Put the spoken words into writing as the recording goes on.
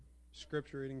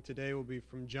Scripture reading today will be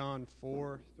from John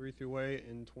 4, 3 through 8,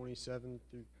 and 27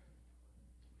 through...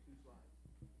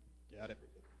 Got it.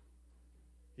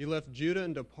 He left Judah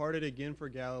and departed again for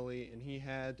Galilee, and he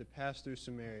had to pass through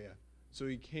Samaria. So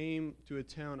he came to a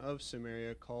town of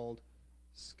Samaria called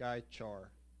Sychar,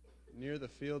 near the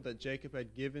field that Jacob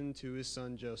had given to his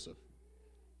son Joseph.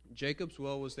 Jacob's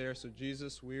well was there, so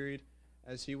Jesus, wearied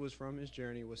as he was from his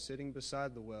journey, was sitting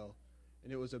beside the well,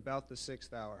 and it was about the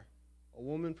 6th hour. A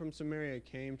woman from Samaria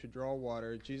came to draw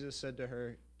water. Jesus said to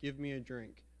her, "Give me a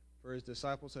drink," for his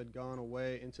disciples had gone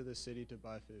away into the city to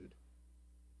buy food.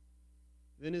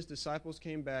 Then his disciples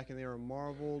came back, and they were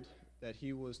marveled that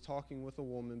he was talking with a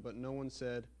woman, but no one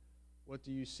said, "What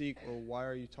do you seek?" or "Why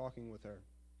are you talking with her?"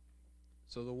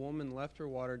 So the woman left her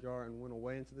water jar and went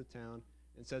away into the town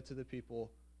and said to the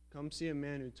people, "Come see a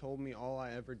man who told me all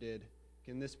I ever did.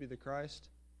 Can this be the Christ?"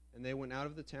 And they went out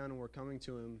of the town and were coming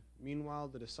to him. Meanwhile,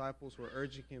 the disciples were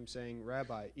urging him, saying,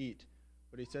 "Rabbi, eat."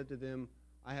 But he said to them,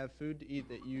 "I have food to eat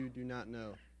that you do not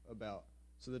know about."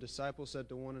 So the disciples said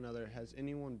to one another, "Has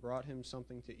anyone brought him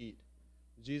something to eat?"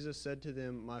 Jesus said to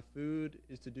them, "My food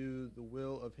is to do the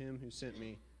will of him who sent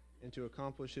me, and to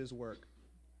accomplish his work.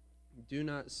 Do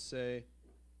not say,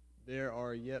 'There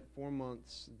are yet 4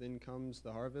 months, then comes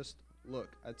the harvest.' Look,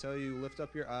 I tell you, lift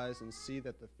up your eyes and see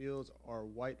that the fields are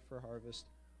white for harvest.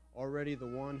 Already the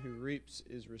one who reaps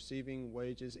is receiving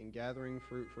wages and gathering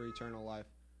fruit for eternal life,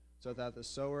 so that the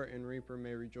sower and reaper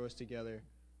may rejoice together.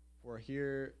 For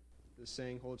here the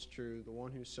saying holds true, the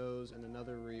one who sows and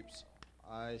another reaps.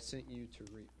 I sent you to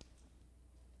reap."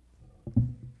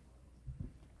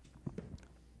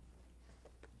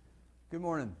 Good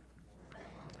morning.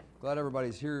 Glad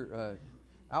everybody's here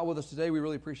out with us today. We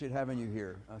really appreciate having you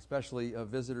here, especially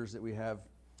visitors that we have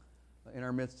in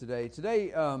our midst today. Today,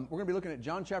 we're going to be looking at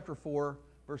John chapter 4,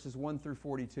 verses 1 through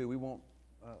 42. We won't,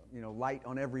 light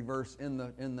on every verse in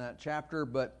that chapter,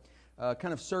 but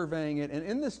kind of surveying it. And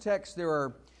in this text, there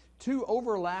are two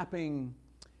overlapping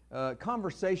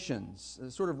conversations,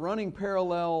 sort of running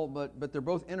parallel, but they're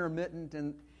both intermittent,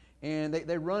 and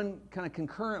they run kind of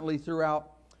concurrently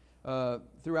throughout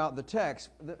the text.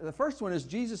 The first one is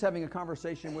Jesus having a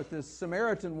conversation with this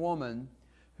Samaritan woman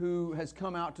who has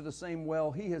come out to the same well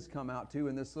he has come out to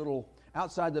in this little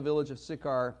outside the village of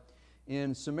Sychar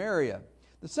in Samaria.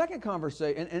 The second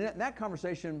conversation, and that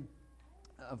conversation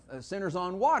centers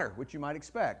on water, which you might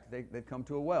expect. They've come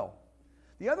to a well.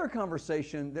 The other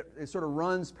conversation that sort of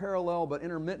runs parallel but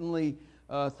intermittently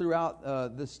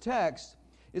throughout this text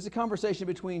is a conversation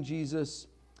between Jesus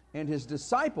and his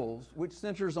disciples, which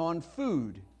centers on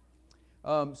food.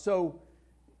 So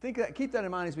keep that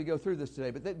in mind as we go through this today.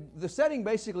 But the setting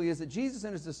basically is that Jesus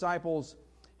and his disciples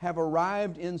have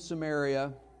arrived in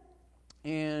Samaria,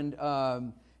 and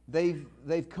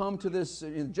they've come to this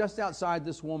just outside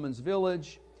this woman's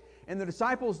village. And the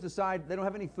disciples decide they don't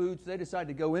have any food, so they decide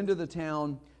to go into the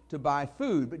town to buy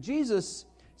food. But Jesus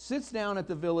sits down at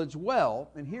the village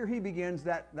well, and here he begins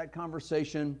that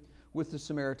conversation with the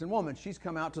Samaritan woman. She's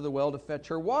come out to the well to fetch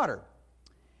her water.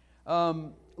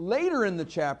 Later in the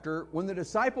chapter, when the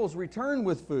disciples return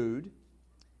with food,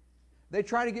 they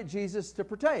try to get Jesus to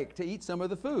partake, to eat some of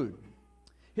the food.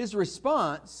 His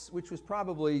response, which was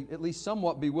probably at least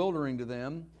somewhat bewildering to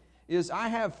them, is, "I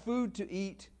have food to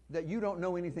eat that you don't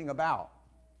know anything about."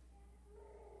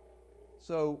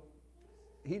 So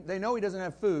they know he doesn't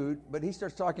have food, but he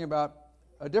starts talking about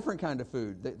a different kind of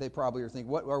food. They probably are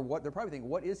thinking, they're probably thinking,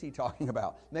 what is he talking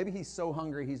about? Maybe he's so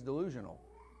hungry he's delusional,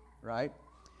 right?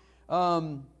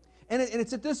 And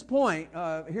it's at this point,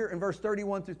 here in verse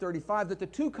 31 through 35, that the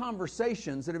two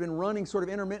conversations that have been running sort of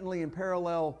intermittently in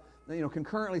parallel,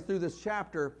 concurrently through this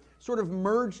chapter, sort of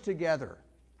merge together.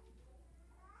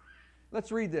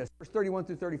 Let's read this, verse 31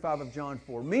 through 35 of John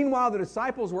 4. "Meanwhile, the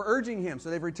disciples were urging him," so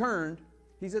they've returned.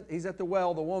 He's at the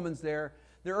well, the woman's there.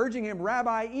 They're urging him,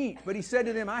 "Rabbi, eat." But he said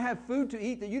to them, "I have food to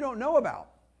eat that you don't know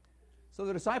about." So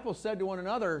the disciples said to one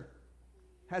another,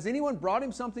 "Has anyone brought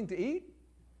him something to eat?"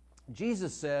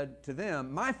 Jesus said to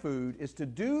them, "My food is to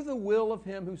do the will of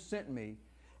him who sent me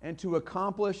and to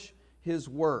accomplish his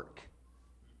work.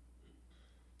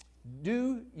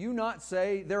 Do you not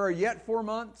say, 'There are yet 4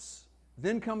 months,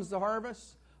 then comes the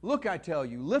harvest'? Look, I tell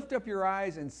you, lift up your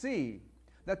eyes and see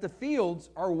that the fields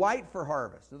are white for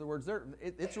harvest." In other words,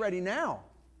 it's ready now.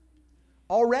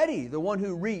 "Already the one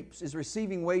who reaps is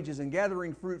receiving wages and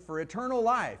gathering fruit for eternal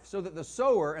life, so that the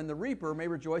sower and the reaper may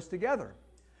rejoice together.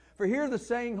 For here the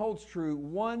saying holds true,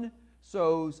 one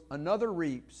sows, another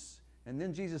reaps." And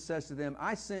then Jesus says to them,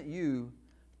 "I sent you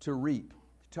to reap,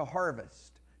 to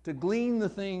harvest, to glean the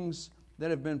things that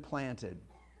have been planted."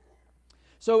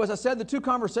 So as I said, the two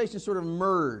conversations sort of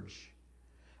merge.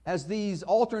 as these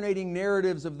alternating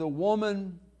narratives of the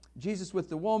woman, Jesus with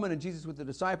the woman and Jesus with the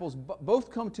disciples,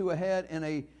 both come to a head in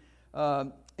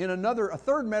a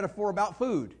third metaphor about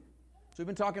food. So we've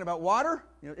been talking about water.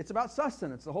 It's about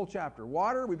sustenance, the whole chapter.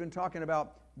 Water, we've been talking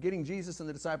about getting Jesus and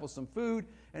the disciples some food,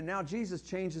 and now Jesus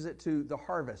changes it to the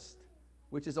harvest,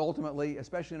 which is ultimately,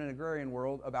 especially in an agrarian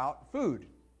world, about food.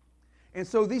 And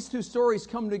so these two stories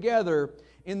come together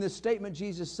in this statement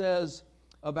Jesus says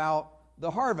about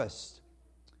the harvest.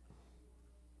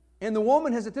 And the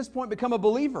woman has at this point become a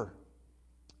believer.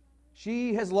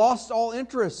 She has lost all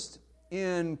interest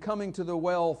in coming to the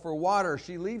well for water.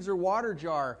 She leaves her water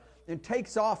jar and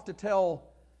takes off to tell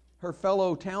her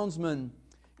fellow townsmen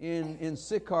in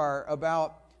Sychar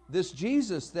about this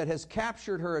Jesus that has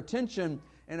captured her attention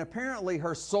and apparently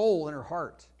her soul and her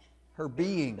heart, her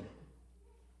being.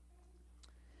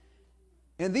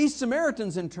 And these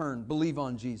Samaritans in turn believe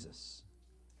on Jesus.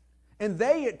 And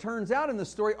they, it turns out in the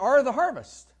story, are the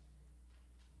harvest.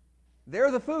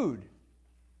 They're the food.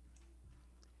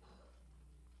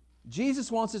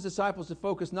 Jesus wants His disciples to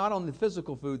focus not on the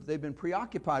physical food that they've been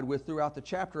preoccupied with throughout the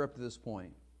chapter up to this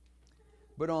point,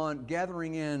 but on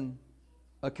gathering in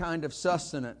a kind of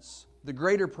sustenance, the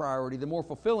greater priority, the more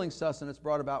fulfilling sustenance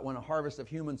brought about when a harvest of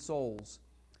human souls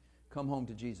come home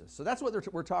to Jesus. So that's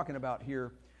what we're talking about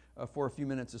here for a few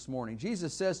minutes this morning.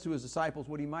 Jesus says to His disciples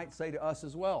what He might say to us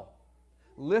as well.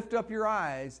 Lift up your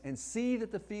eyes and see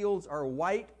that the fields are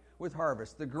white with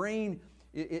harvest. The grain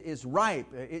is ripe.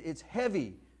 It's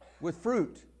heavy with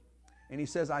fruit. And He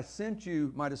says, I sent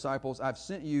you, my disciples, I've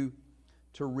sent you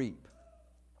to reap.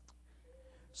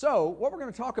 So, what we're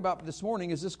going to talk about this morning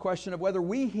is this question of whether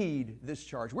we heed this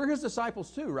charge. We're His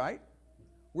disciples too, right?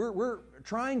 We're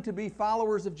trying to be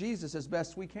followers of Jesus as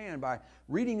best we can by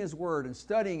reading His Word and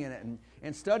studying in it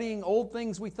and studying old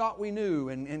things we thought we knew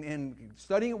and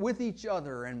studying it with each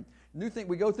other and new things.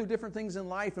 We go through different things in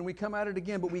life and we come at it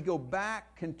again, but we go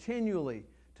back continually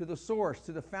to the source,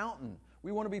 to the fountain.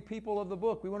 We want to be people of the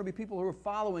book. We want to be people who are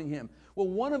following Him. Well,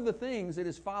 one of the things that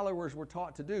His followers were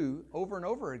taught to do over and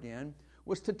over again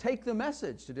was to take the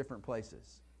message to different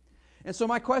places. And so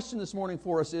my question this morning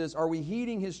for us is, are we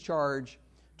heeding His charge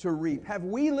to reap? Have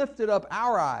we lifted up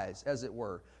our eyes, as it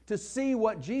were, to see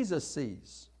what Jesus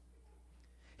sees?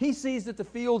 He sees that the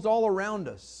fields all around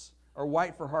us are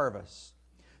white for harvest.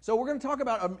 So we're going to talk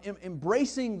about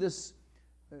embracing this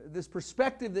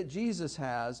perspective that Jesus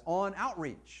has on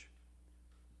outreach,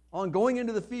 on going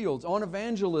into the fields, on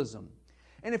evangelism.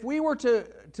 And if we were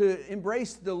to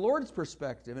embrace the Lord's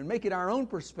perspective and make it our own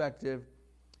perspective,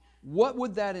 what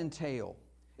would that entail?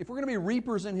 If we're going to be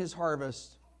reapers in His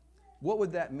harvest, what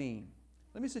would that mean?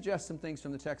 Let me suggest some things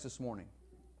from the text this morning.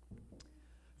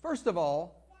 First of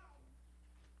all,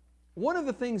 one of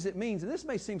the things it means, and this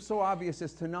may seem so obvious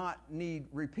as to not need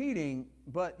repeating,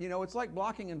 but it's like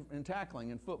blocking and tackling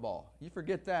in football. You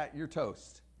forget that, you're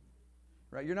toast.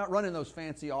 Right? You're not running those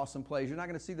fancy, awesome plays. You're not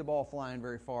going to see the ball flying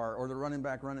very far or the running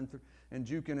back running through and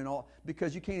juking and all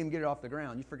because you can't even get it off the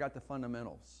ground. You forgot the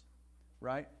fundamentals.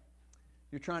 Right?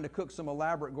 You're trying to cook some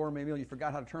elaborate gourmet meal. You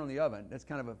forgot how to turn on the oven. That's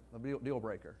kind of a deal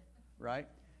breaker. Right?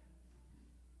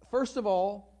 First of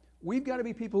all, we've got to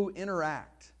be people who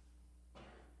interact.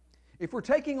 If we're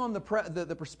taking on the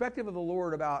perspective of the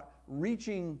Lord about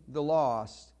reaching the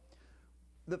lost,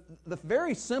 the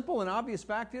very simple and obvious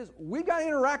fact is we've got to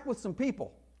interact with some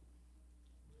people.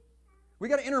 We've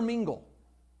got to intermingle.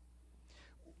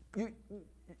 You're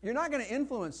not going to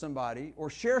influence somebody or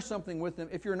share something with them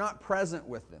if you're not present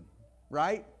with them,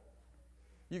 right?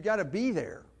 You've got to be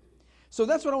there. So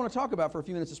that's what I want to talk about for a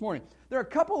few minutes this morning. There are a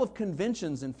couple of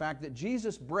conventions, in fact, that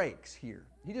Jesus breaks here.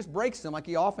 He just breaks them like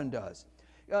He often does.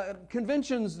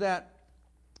 Conventions that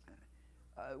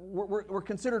were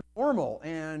considered normal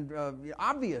and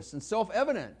obvious and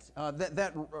self-evident,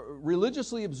 that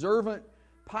religiously observant,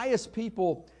 pious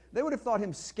people, they would have thought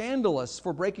Him scandalous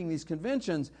for breaking these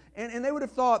conventions, and they would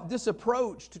have thought this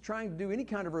approach to trying to do any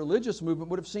kind of religious movement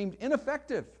would have seemed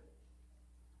ineffective.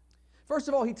 First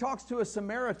of all, He talks to a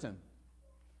Samaritan.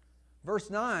 Verse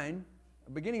 9,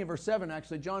 beginning of verse 7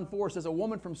 actually, John 4 says, a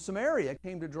woman from Samaria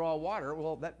came to draw water.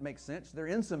 Well, that makes sense. They're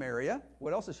in Samaria.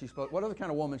 What else is she supposed? What other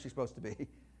kind of woman is she supposed to be?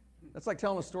 That's like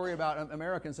telling a story about an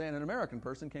American saying an American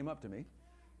person came up to me,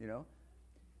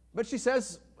 But she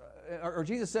says, or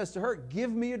Jesus says to her,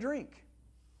 give me a drink.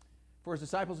 For His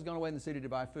disciples had gone away in the city to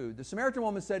buy food. The Samaritan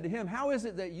woman said to Him, how is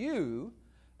it that you,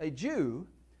 a Jew,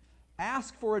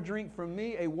 ask for a drink from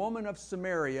me, a woman of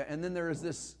Samaria? And then there is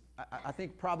this, I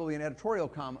think probably an editorial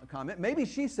comment. Maybe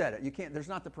she said it. There's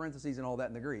not the parentheses and all that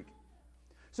in the Greek.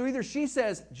 So either she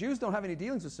says, Jews don't have any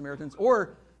dealings with Samaritans,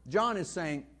 or John is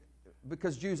saying,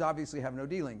 because Jews obviously have no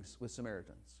dealings with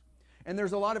Samaritans. And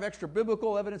there's a lot of extra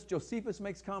biblical evidence. Josephus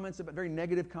makes comments about, very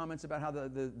negative comments about how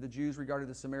the Jews regarded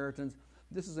the Samaritans.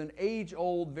 This is an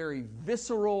age-old, very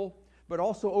visceral, but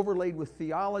also overlaid with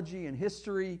theology and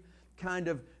history kind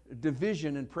of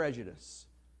division and prejudice.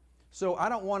 So I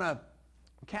don't want to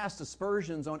cast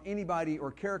aspersions on anybody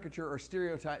or caricature or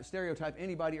stereotype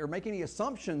anybody or make any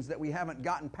assumptions that we haven't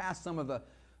gotten past some of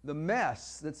the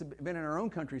mess that's been in our own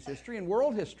country's history and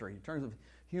world history in terms of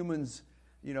humans,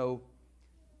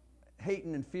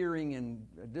 hating and fearing and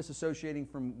disassociating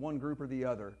from one group or the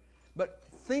other. But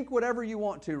think whatever you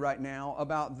want to right now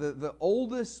about the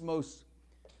oldest, most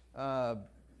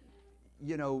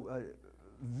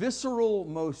visceral,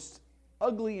 most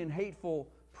ugly and hateful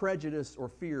prejudice or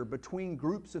fear between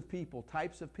groups of people,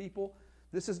 types of people.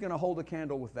 This is going to hold a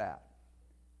candle with that.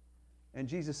 And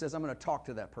Jesus says, I'm going to talk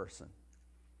to that person.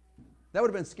 That would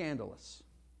have been scandalous.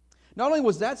 Not only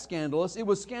was that scandalous, it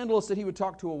was scandalous that he would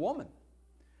talk to a woman.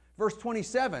 Verse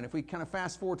 27, if we kind of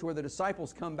fast forward to where the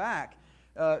disciples come back,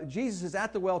 Jesus is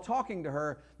at the well talking to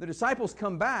her. The disciples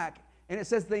come back, and it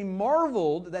says they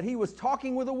marveled that he was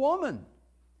talking with a woman.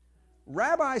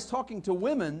 Rabbis talking to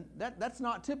women, that's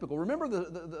not typical. Remember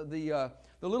the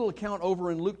little account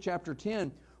over in Luke chapter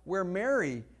 10 where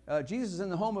Mary, Jesus is in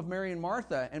the home of Mary and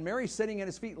Martha, and Mary's sitting at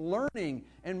his feet learning,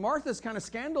 and Martha's kind of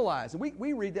scandalized. And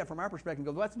we read that from our perspective and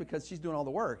go, well, that's because she's doing all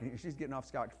the work, and she's getting off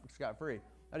scot-free.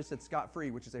 I just said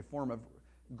scot-free, which is a form of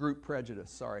group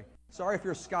prejudice, sorry. Sorry if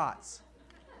you're Scots.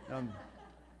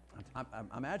 I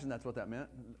imagine that's what that meant.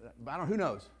 Who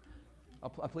knows?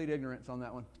 I plead ignorance on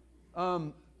that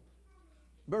one.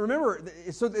 But remember,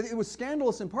 so it was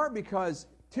scandalous in part because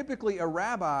typically a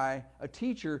rabbi, a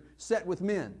teacher, sat with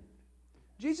men.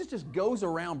 Jesus just goes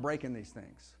around breaking these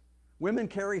things. Women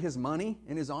carry his money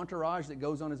in his entourage that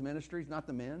goes on his ministries, not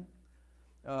the men.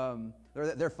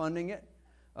 They're funding it.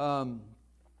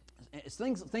 It's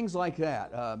things like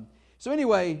that. So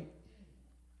anyway,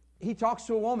 he talks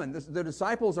to a woman. The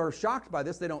disciples are shocked by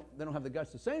this. They don't have the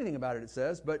guts to say anything about it, it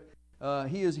says, but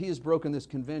he has broken this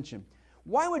convention.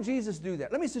 Why would Jesus do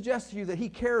that? Let me suggest to you that he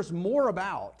cares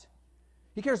less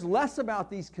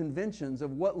about these conventions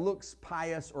of what looks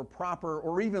pious or proper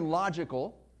or even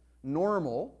logical,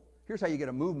 normal. Here's how you get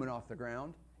a movement off the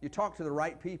ground. You talk to the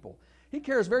right people. He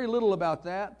cares very little about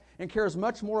that and cares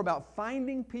much more about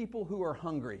finding people who are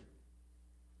hungry,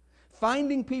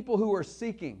 finding people who are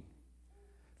seeking,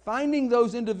 finding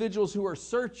those individuals who are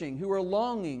searching, who are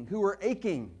longing, who are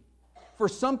aching for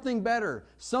something better,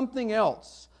 something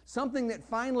else. Something that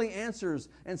finally answers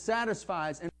and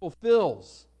satisfies and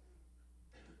fulfills.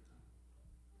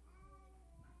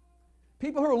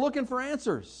 People who are looking for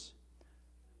answers.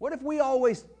 What if we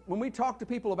always, when we talk to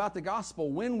people about the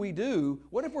gospel, when we do,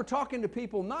 what if we're talking to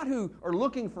people not who are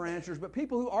looking for answers, but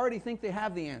people who already think they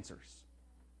have the answers?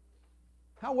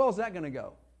 How well is that going to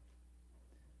go?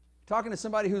 Talking to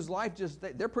somebody whose life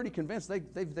they're pretty convinced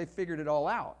they've figured it all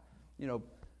out.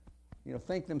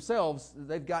 Think themselves,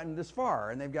 they've gotten this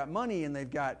far, and they've got money, and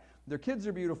their kids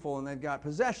are beautiful, and they've got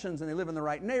possessions, and they live in the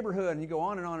right neighborhood, and you go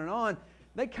on and on and on.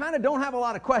 They kind of don't have a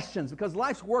lot of questions because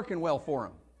life's working well for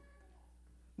them.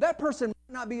 That person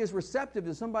might not be as receptive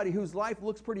as somebody whose life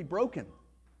looks pretty broken.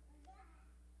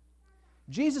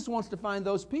 Jesus wants to find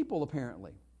those people,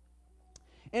 apparently.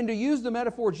 And to use the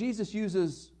metaphor Jesus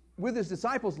uses with his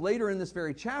disciples later in this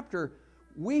very chapter,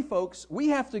 we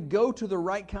have to go to the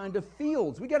right kind of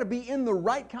fields. We got to be in the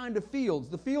right kind of fields,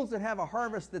 the fields that have a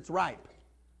harvest that's ripe.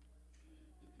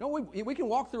 We can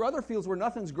walk through other fields where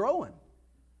nothing's growing.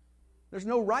 There's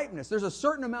no ripeness. There's a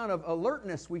certain amount of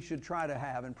alertness we should try to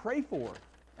have and pray for.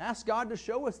 Ask God to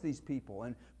show us these people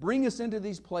and bring us into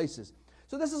these places.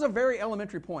 So this is a very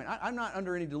elementary point. I'm not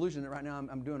under any delusion that right now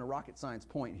I'm doing a rocket science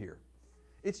point here.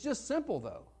 It's just simple,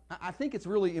 though. I think it's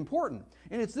really important.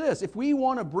 And it's this. If we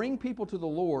want to bring people to the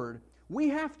Lord, we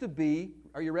have to be,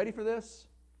 are you ready for this?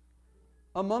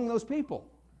 Among those people.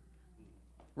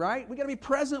 Right? We got to be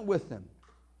present with them.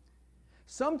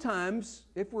 Sometimes,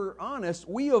 if we're honest,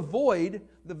 we avoid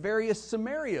the various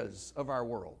Samarias of our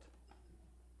world.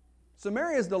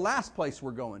 Samaria is the last place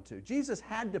we're going to. Jesus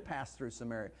had to pass through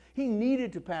Samaria. He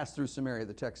needed to pass through Samaria,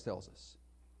 the text tells us.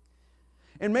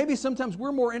 And maybe sometimes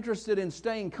we're more interested in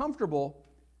staying comfortable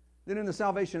than in the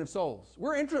salvation of souls.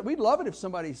 We'd love it if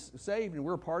somebody's saved and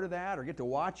we're a part of that, or get to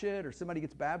watch it, or somebody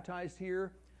gets baptized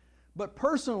here. But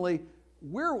personally,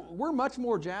 we're much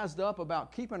more jazzed up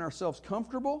about keeping ourselves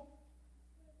comfortable,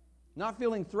 not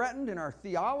feeling threatened in our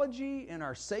theology, in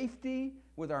our safety,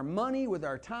 with our money, with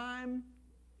our time.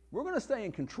 We're going to stay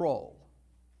in control.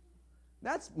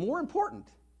 That's more important.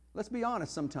 Let's be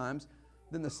honest sometimes.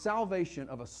 than the salvation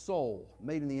of a soul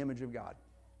made in the image of God.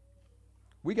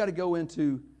 We got to go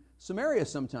into Samaria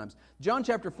sometimes. John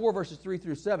chapter 4, verses 3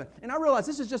 through 7. And I realize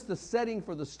this is just the setting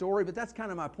for the story, but that's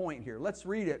kind of my point here. Let's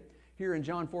read it here in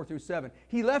John 4 through 7.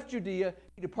 He left Judea,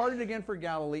 he departed again for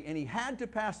Galilee, and he had to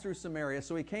pass through Samaria.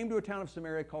 So he came to a town of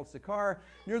Samaria called Sychar,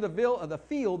 near the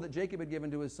field that Jacob had given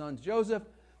to his son Joseph.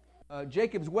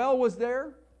 Jacob's well was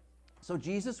there. So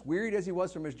Jesus, wearied as he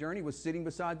was from his journey, was sitting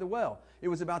beside the well. It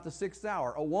was about the 6th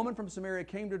hour. A woman from Samaria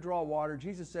came to draw water.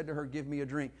 Jesus said to her, "Give me a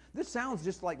drink." This sounds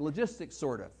just like logistics,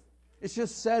 sort of. It's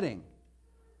just setting.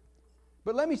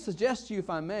 But let me suggest to you, if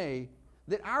I may,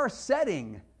 that our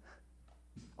setting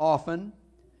often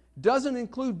doesn't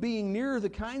include being near the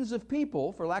kinds of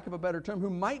people, for lack of a better term, who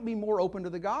might be more open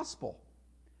to the gospel.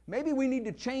 Maybe we need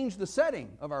to change the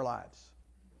setting of our lives.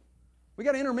 We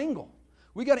got to intermingle.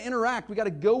 We got to interact. We got to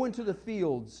go into the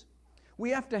fields.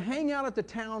 We have to hang out at the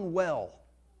town well,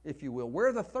 if you will,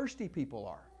 where the thirsty people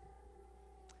are.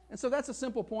 And so that's a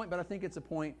simple point, but I think it's a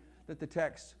point that the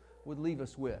text would leave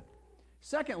us with.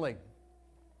 Secondly,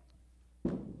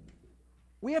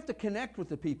 we have to connect with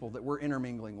the people that we're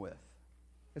intermingling with.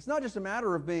 It's not just a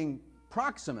matter of being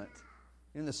proximate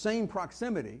in the same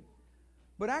proximity,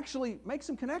 but actually make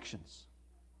some connections.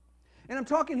 And I'm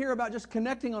talking here about just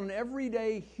connecting on an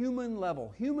everyday human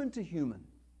level, human to human.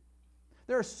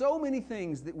 There are so many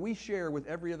things that we share with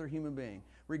every other human being,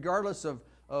 regardless of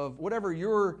whatever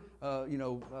your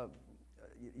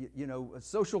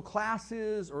social class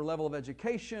is, or level of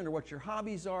education, or what your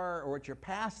hobbies are, or what your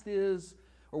past is,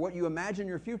 or what you imagine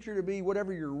your future to be,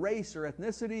 whatever your race or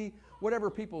ethnicity, whatever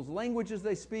people's languages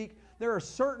they speak. There are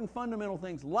certain fundamental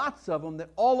things, lots of them,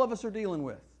 that all of us are dealing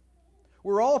with.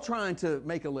 We're all trying to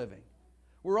make a living.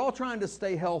 We're all trying to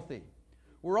stay healthy.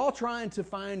 We're all trying to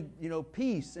find,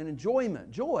 peace and enjoyment,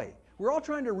 joy. We're all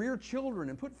trying to rear children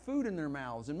and put food in their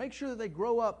mouths and make sure that they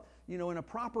grow up, in a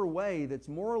proper way that's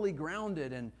morally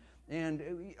grounded.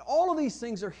 And all of these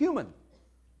things are human.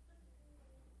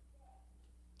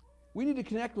 We need to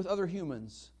connect with other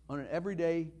humans on an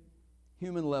everyday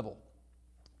human level.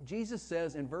 Jesus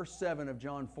says in verse 7 of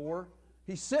John 4,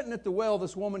 he's sitting at the well,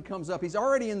 this woman comes up. He's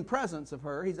already in the presence of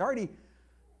her. He's already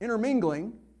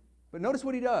intermingling, but notice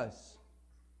what he does.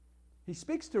 He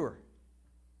speaks to her.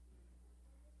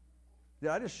 Did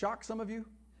I just shock some of you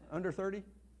under 30?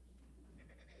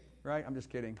 Right? I'm just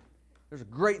kidding. There's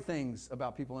great things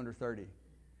about people under 30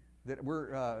 that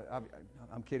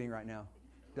I'm kidding right now.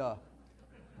 Duh.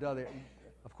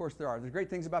 Of course there are. There's great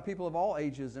things about people of all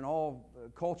ages and all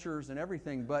cultures and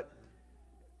everything, but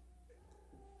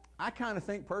I kind of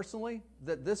think personally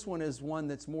that this one is one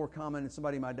that's more common in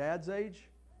somebody my dad's age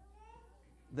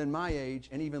than my age,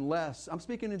 and even less. I'm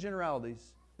speaking in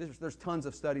generalities. There's tons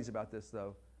of studies about this,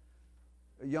 though.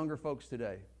 Younger folks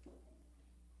today.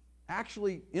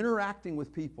 Actually interacting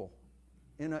with people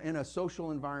in a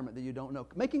social environment that you don't know.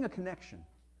 Making a connection.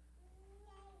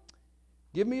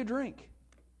 Give me a drink.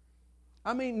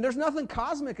 I mean, there's nothing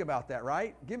cosmic about that,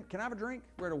 right? Can I have a drink?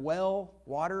 We're at a well,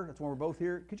 water. That's when we're both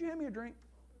here. Could you hand me a drink?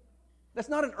 That's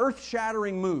not an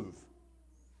earth-shattering move.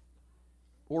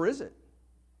 Or is it?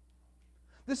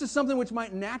 This is something which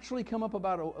might naturally come up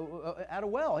at a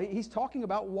well. He's talking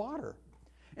about water.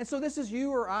 And so this is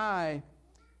you or I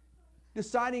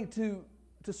deciding to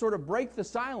sort of break the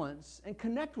silence and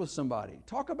connect with somebody.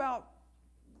 Talk about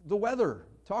the weather.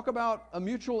 Talk about a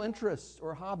mutual interest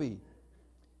or hobby.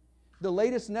 The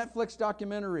latest Netflix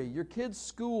documentary, your kid's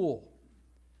school,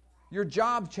 your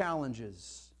job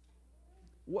challenges,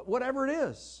 whatever it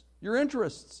is, your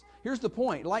interests. Here's the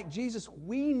point. Like Jesus,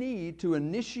 we need to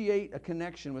initiate a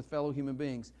connection with fellow human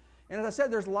beings. And as I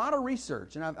said, there's a lot of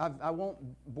research, and I won't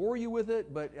bore you with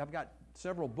it, but I've got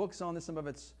several books on this. Some of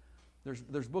it's,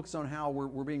 there's books on how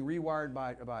we're being rewired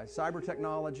by cyber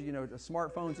technology,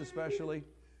 smartphones especially.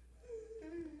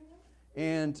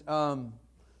 And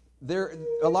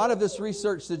a lot of this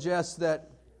research suggests that.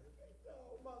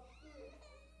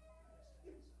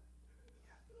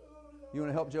 You want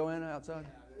to help Joanna outside?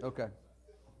 Okay.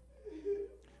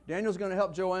 Daniel's going to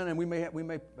help Joanna, and we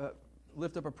may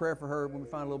lift up a prayer for her when we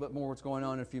find a little bit more what's going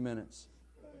on in a few minutes.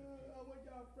 I want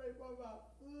y'all to pray for my blood.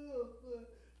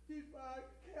 Keep my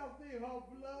healthy, her blood.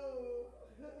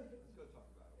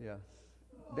 Yeah.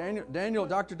 Daniel,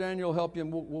 Dr. Daniel will help you,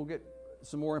 and we'll get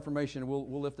some more information, and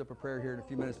we'll lift up a prayer here in a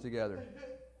few minutes together.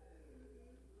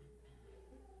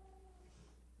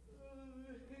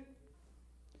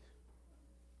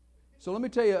 So let me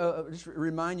tell you, just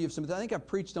remind you of something. I think I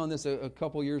preached on this a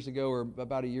couple years ago or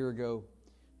about a year ago.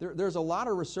 There's a lot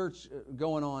of research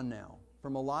going on now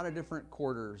from a lot of different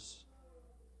quarters,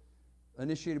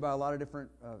 initiated by a lot of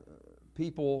different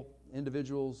people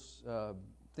individuals,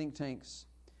 think tanks,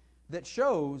 that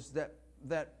shows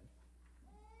that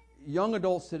young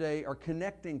adults today are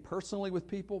connecting personally with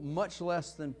people much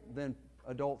less than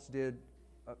adults did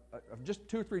just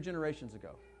 2 or 3 generations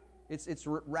ago.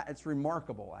 It's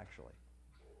remarkable, actually.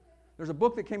 There's a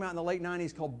book that came out in the late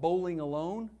 90s called Bowling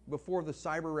Alone, before the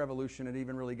cyber revolution had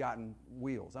even really gotten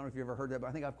wheels. I don't know if you've ever heard that, but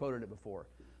I think I've quoted it before.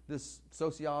 This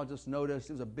sociologist noticed,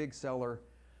 it was a big seller,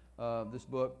 this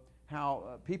book,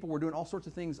 how people were doing all sorts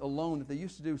of things alone that they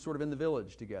used to do sort of in the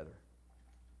village together.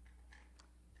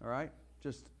 All right?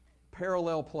 Just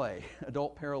parallel play,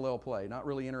 adult parallel play, not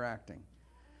really interacting.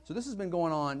 So this has been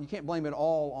going on. You can't blame it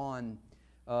all on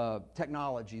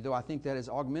technology, though I think that has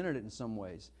augmented it in some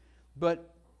ways.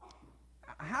 But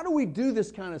how do we do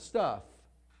this kind of stuff?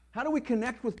 How do we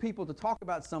connect with people to talk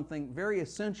about something very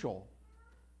essential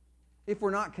if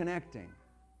we're not connecting?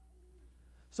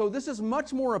 So this is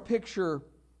much more a picture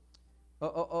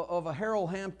of a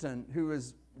Harold Hampton, who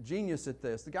is genius at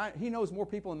this. The guy, he knows more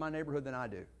people in my neighborhood than I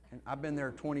do. And I've been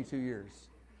there 22 years.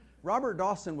 Robert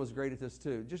Dawson was great at this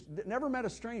too. Just never met a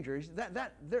stranger.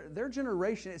 Their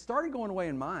generation, it started going away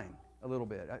in mine a little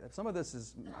bit. Some of this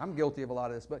is, I'm guilty of a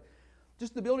lot of this, but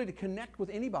just the ability to connect with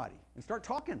anybody and start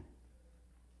talking.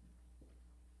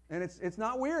 And it's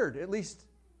not weird. At least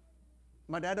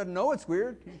my dad doesn't know it's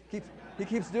weird. He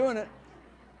keeps doing it.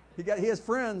 He has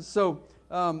friends. So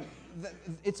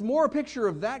it's more a picture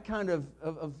of that kind of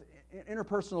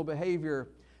interpersonal behavior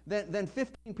than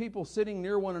 15 people sitting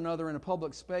near one another in a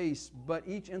public space, but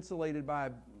each insulated by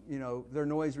their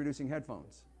noise-reducing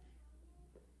headphones.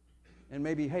 And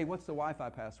maybe, hey, what's the Wi-Fi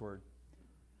password?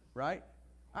 Right?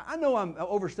 I know I'm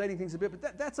overstating things a bit,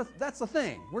 but that's a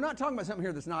thing. We're not talking about something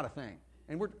here that's not a thing.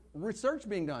 And research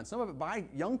being done, some of it by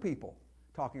young people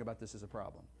talking about this as a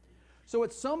problem. So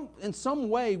in some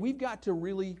way, we've got to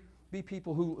really be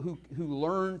people who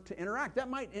learn to interact. That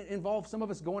might involve some of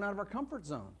us going out of our comfort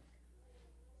zone.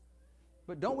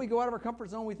 But don't we go out of our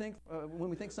comfort zone when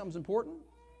we think something's important?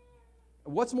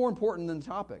 What's more important than the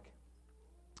topic?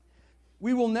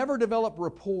 We will never develop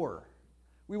rapport.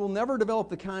 We will never develop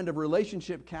the kind of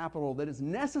relationship capital that is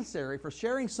necessary for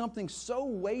sharing something so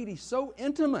weighty, so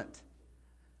intimate.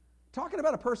 Talking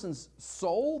about a person's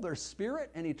soul, their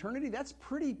spirit, and eternity, that's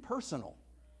pretty personal,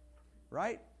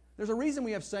 right? There's a reason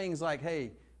we have sayings like,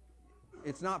 hey,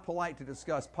 it's not polite to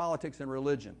discuss politics and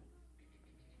religion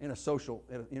in a social,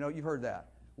 you've heard that.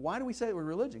 Why do we say it with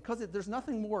religion? Because there's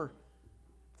nothing more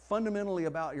fundamentally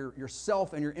about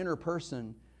yourself and your inner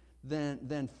person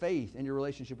than faith and your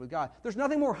relationship with God. There's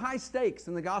nothing more high stakes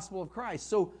than the gospel of Christ.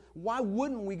 So why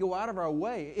wouldn't we go out of our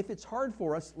way? If it's hard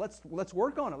for us, let's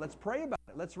work on it. Let's pray about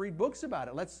it. Let's read books about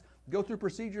it. Let's go through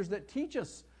procedures that teach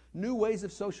us new ways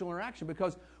of social interaction,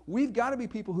 because we've got to be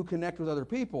people who connect with other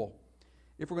people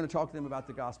if we're going to talk to them about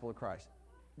the gospel of Christ.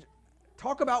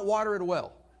 Talk about water at a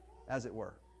well, as it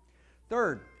were.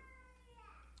 Third,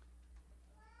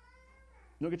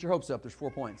 don't get your hopes up. There's 4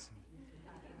 points.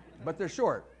 But they're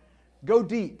short. Go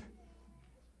deep.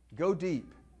 Go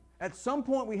deep. At some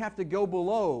point, we have to go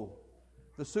below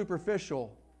the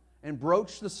superficial and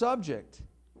broach the subject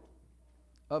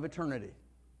of eternity.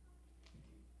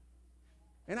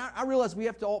 And I realize we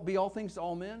have to be all things to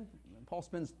all men. Paul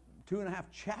spends 2.5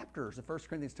 chapters of 1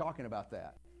 Corinthians talking about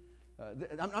that.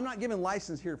 I'm not giving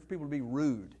license here for people to be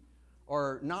rude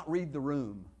or not read the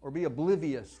room or be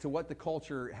oblivious to what the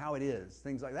culture, how it is,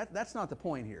 things like that. That's not the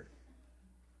point here.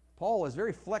 Paul is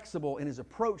very flexible in his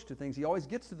approach to things. He always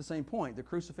gets to the same point, the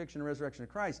crucifixion and resurrection of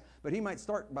Christ, but he might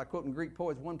start by quoting Greek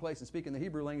poets one place and speaking the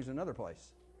Hebrew language in another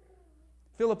place.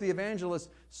 Philip the evangelist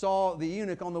saw the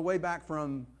eunuch on the way back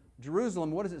from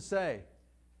Jerusalem. What does it say?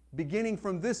 Beginning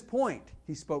from this point,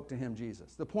 he spoke to him,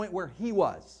 Jesus. The point where he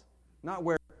was, not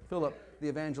where Philip the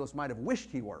evangelist might have wished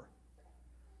he were.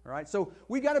 All right? So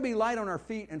we got to be light on our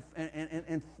feet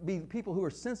and be people who are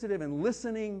sensitive and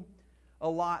listening a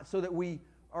lot so that we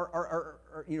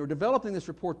are developing this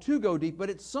rapport to go deep. But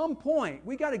at some point,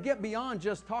 we got to get beyond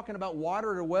just talking about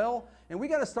water at a well, and we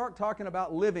got to start talking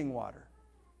about living water.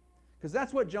 Because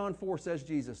that's what John 4 says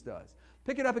Jesus does.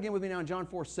 Pick it up again with me now in John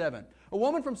 4:7. A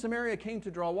woman from Samaria came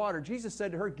to draw water. Jesus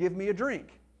said to her, "Give me a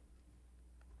drink."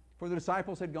 For the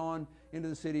disciples had gone into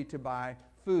the city to buy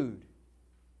food.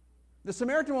 The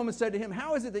Samaritan woman said to him,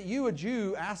 "How is it that you, a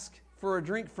Jew, ask for a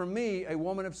drink from me, a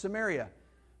woman of Samaria?"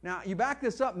 Now, you back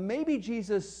this up. Maybe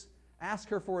Jesus asked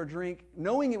her for a drink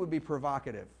knowing it would be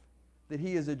provocative, that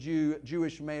he is a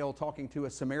Jewish male talking to a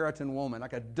Samaritan woman,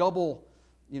 like a double,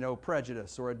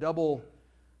 prejudice or a double,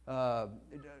 a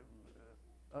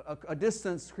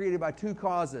distance created by two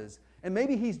causes. And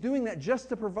maybe he's doing that just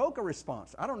to provoke a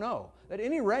response. I don't know. At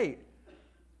any rate,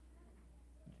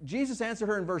 Jesus answered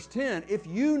her in verse 10, if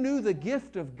you knew the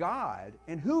gift of God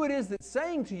and who it is that's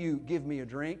saying to you, give me a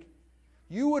drink,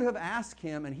 you would have asked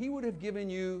him and he would have given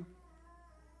you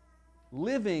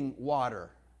living water.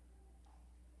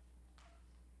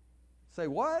 Say,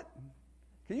 what?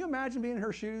 Can you imagine being in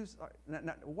her shoes?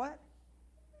 What?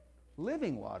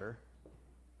 Living water?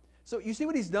 So you see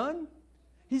what he's done?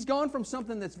 He's gone from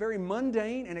something that's very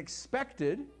mundane and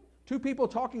expected, two people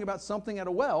talking about something at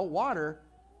a well, water,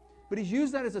 but he's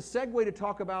used that as a segue to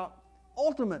talk about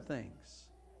ultimate things.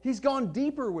 He's gone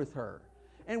deeper with her.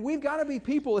 And we've got to be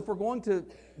people, if we're going to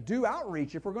do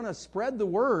outreach, if we're going to spread the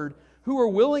word, who are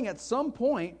willing at some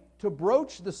point to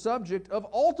broach the subject of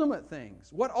ultimate things.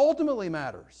 What ultimately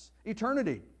matters?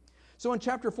 Eternity. So in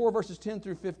chapter 4, verses 10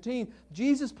 through 15,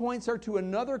 Jesus points her to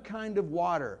another kind of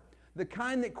water, the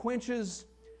kind that quenches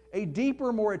a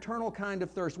deeper, more eternal kind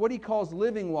of thirst, what he calls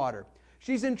living water.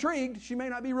 She's intrigued. She may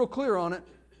not be real clear on it,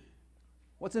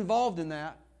 what's involved in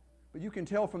that, but you can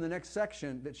tell from the next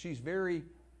section that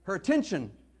her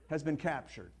attention has been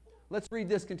captured. Let's read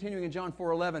this continuing in John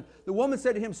 4:11. The woman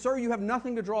said to him, Sir, you have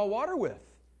nothing to draw water with,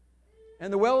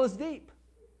 and the well is deep.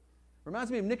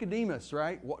 Reminds me of Nicodemus,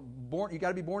 right? You got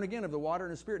to be born again of the water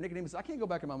and the Spirit. Nicodemus, I can't go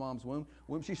back in my mom's womb.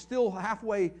 She's still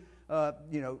halfway,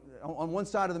 on one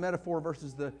side of the metaphor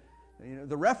versus the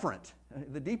referent,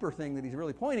 the deeper thing that he's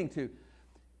really pointing to.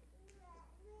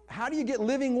 How do you get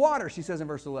living water, she says in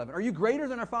verse 11. Are you greater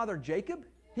than our father Jacob?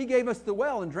 He gave us the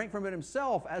well and drank from it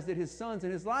himself, as did his sons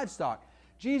and his livestock.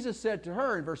 Jesus said to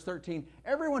her in verse 13,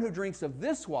 everyone who drinks of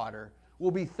this water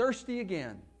will be thirsty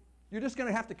again. You're just going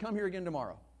to have to come here again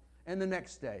tomorrow and the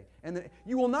next day. And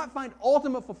you will not find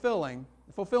ultimate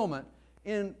fulfillment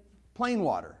in plain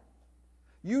water.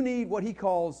 You need what he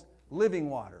calls living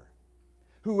water.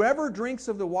 Whoever drinks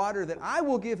of the water that I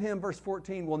will give him, verse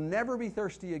 14, will never be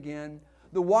thirsty again.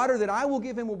 The water that I will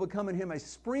give him will become in him a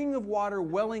spring of water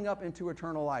welling up into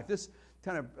eternal life. This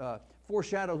kind of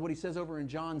foreshadows what he says over in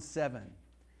John 7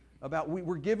 about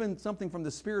we're given something from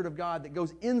the Spirit of God that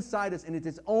goes inside us and it's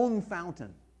its own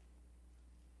fountain.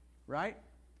 Right?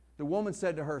 The woman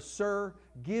said to her, Sir,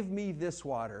 give me this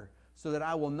water so that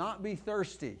I will not be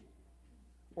thirsty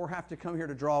or have to come here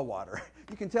to draw water.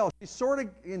 You can tell she's sort of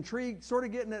intrigued, sort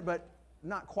of getting it, but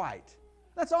not quite.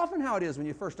 That's often how it is when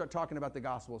you first start talking about the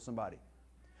gospel with somebody.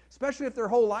 Especially if their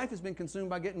whole life has been consumed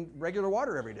by getting regular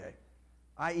water every day,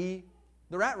 i.e.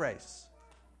 the rat race,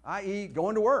 i.e.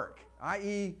 going to work,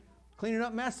 i.e. cleaning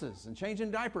up messes and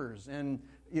changing diapers and,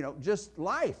 just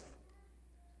life.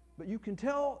 But you can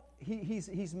tell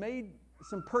he's made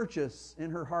some purchase in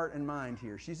her heart and mind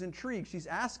here. She's intrigued. She's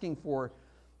asking for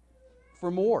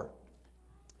more.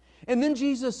 And then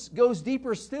Jesus goes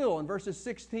deeper still in verses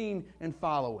 16 and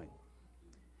following.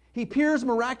 He peers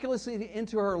miraculously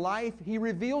into her life. He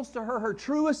reveals to her her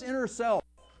truest inner self.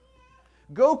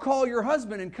 Go call your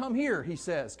husband and come here, he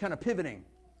says, kind of pivoting.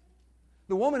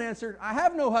 The woman answered, I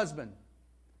have no husband.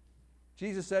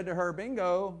 Jesus said to her,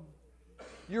 bingo,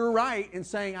 you're right in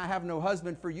saying I have no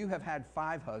husband, for you have had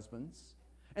 5 husbands,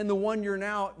 and the one you're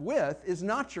now with is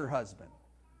not your husband.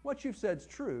 What you've said is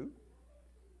true.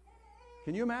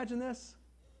 Can you imagine this?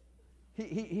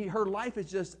 Her life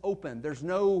is just open. There's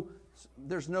no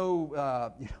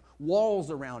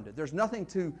walls around it. There's nothing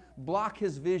to block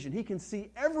his vision. He can see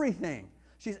everything.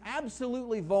 She's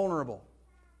absolutely vulnerable,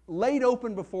 laid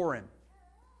open before him.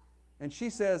 And she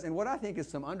says, and what I think is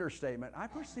some understatement, I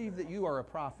perceive that you are a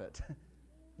prophet.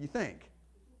 You think?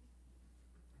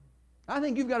 I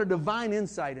think you've got a divine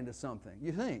insight into something.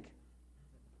 You think?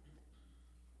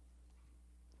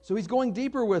 So he's going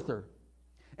deeper with her.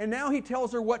 And now he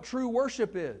tells her what true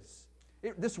worship is.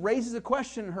 This raises a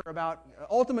question in her about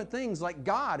ultimate things like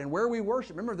God and where we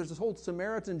worship. Remember, there's this whole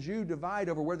Samaritan-Jew divide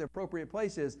over where the appropriate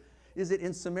place is. Is it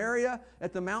in Samaria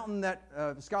at the mountain that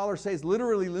scholars say is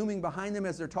literally looming behind them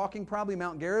as they're talking, probably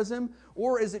Mount Gerizim?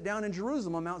 Or is it down in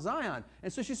Jerusalem on Mount Zion?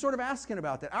 And so she's sort of asking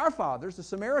about that. Our fathers, the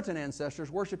Samaritan ancestors,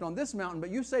 worshipped on this mountain, but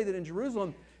you say that in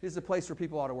Jerusalem is the place where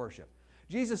people ought to worship.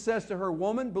 Jesus says to her,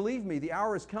 woman, believe me, the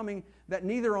hour is coming that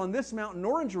neither on this mountain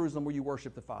nor in Jerusalem will you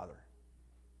worship the Father.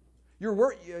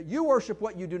 You worship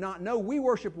what you do not know. We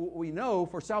worship what we know,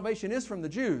 for salvation is from the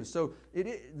Jews. So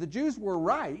the Jews were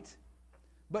right,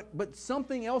 but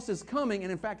something else is coming,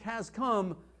 and in fact has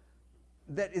come,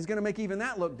 that is going to make even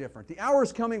that look different. The hour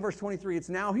is coming, verse 23, it's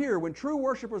now here, when true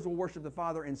worshipers will worship the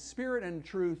Father in spirit and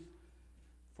truth,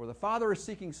 for the Father is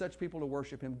seeking such people to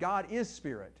worship Him. God is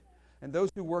spirit, and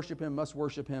those who worship Him must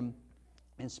worship Him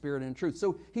in spirit and truth.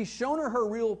 So He's shown her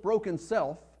real broken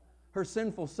self, her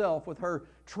sinful self, with her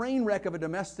train wreck of a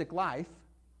domestic life,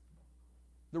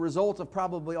 the result of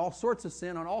probably all sorts of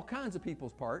sin on all kinds of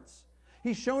people's parts.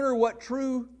 He's shown her what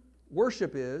true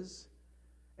worship is,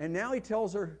 and now he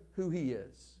tells her who he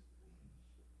is.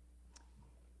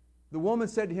 The woman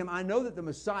said to him, I know that the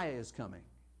Messiah is coming,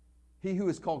 he who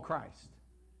is called Christ.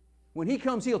 When he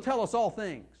comes, he'll tell us all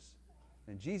things.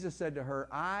 And Jesus said to her,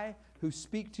 I who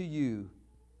speak to you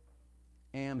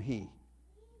am he.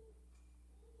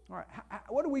 All right,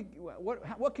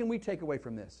 what can we take away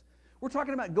from this? We're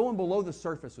talking about going below the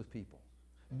surface with people.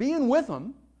 Being with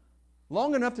them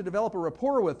long enough to develop a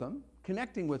rapport with them,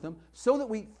 connecting with them, so that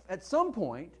we, at some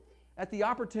point, at the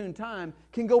opportune time,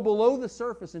 can go below the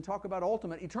surface and talk about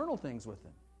ultimate, eternal things with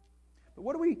them. But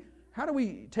how do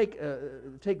we take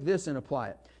this and apply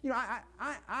it? You know,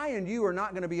 I and you are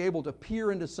not going to be able to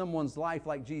peer into someone's life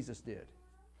like Jesus did.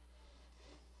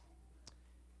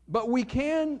 But we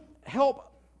can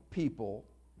help people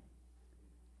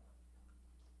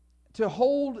to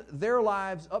hold their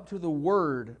lives up to the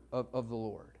Word of the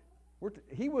Lord.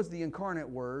 He was the incarnate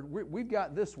Word. We've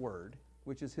got this Word,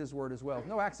 which is His Word as well.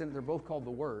 No accident, they're both called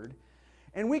the Word.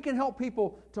 And we can help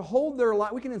people to hold their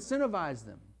life, we can incentivize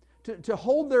them to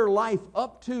hold their life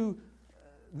up to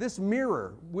this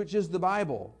mirror, which is the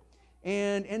Bible.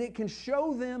 And it can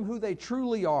show them who they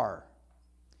truly are.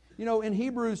 You know, in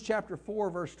Hebrews chapter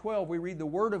 4, verse 12, we read the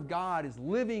Word of God is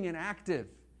living and active.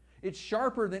 It's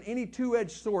sharper than any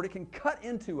two-edged sword. It can cut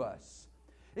into us.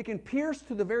 It can pierce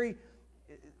to the very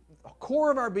core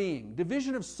of our being,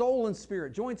 division of soul and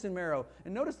spirit, joints and marrow.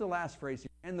 And notice the last phrase here.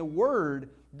 And the Word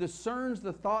discerns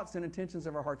the thoughts and intentions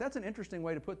of our heart. That's an interesting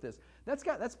way to put this.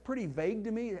 That's pretty vague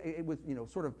to me, with, you know,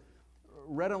 sort of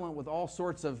redolent with all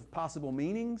sorts of possible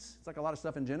meanings. It's like a lot of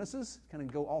stuff in Genesis, kind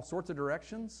of go all sorts of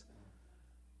directions.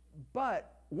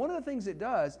 But one of the things it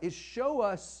does is show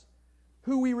us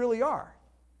who we really are.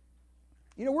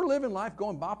 You know, we're living life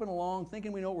going bopping along,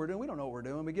 thinking we know what we're doing. We don't know what we're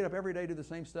doing. We get up every day, do the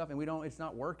same stuff, and it's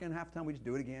not working. Half the time we just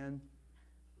do it again.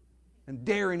 And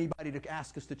dare anybody to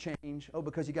ask us to change. Oh,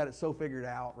 because you got it so figured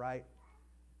out, right?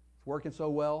 It's working so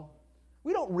well.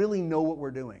 We don't really know what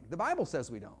we're doing. The Bible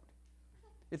says we don't.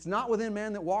 It's not within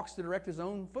man that walks to direct his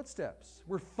own footsteps.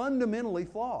 We're fundamentally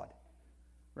flawed,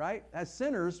 right? As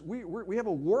sinners, we have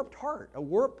a warped heart, a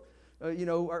warped,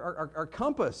 our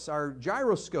compass, our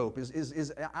gyroscope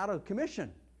is out of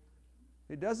commission.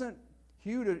 It doesn't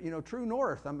hew to, true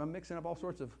north. I'm mixing up all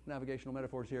sorts of navigational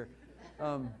metaphors here.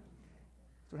 That's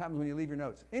what happens when you leave your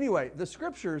notes. Anyway, the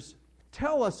Scriptures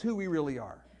tell us who we really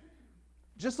are.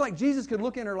 Just like Jesus could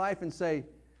look in her life and say,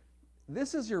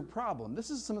 this is your problem. This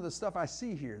is some of the stuff I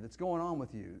see here that's going on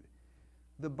with you.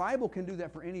 The Bible can do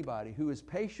that for anybody who is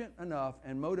patient enough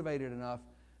and motivated enough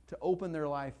to open their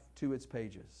life to its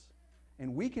pages.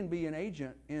 And we can be an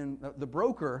agent in the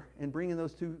broker in bringing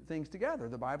those two things together,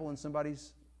 the Bible and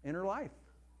somebody's inner life.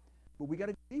 But we got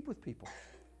to go deep with people.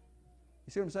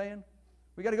 You see what I'm saying?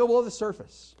 We got to go below the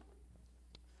surface.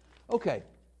 Okay.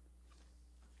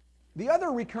 The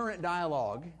other recurrent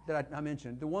dialogue that I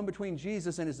mentioned, the one between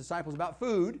Jesus and his disciples about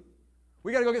food.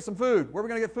 We got to go get some food. Where are we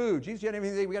going to get food? Jesus, you had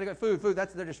anything? We got to get food. Food.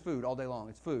 They're just food all day long.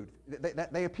 It's food.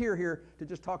 They appear here to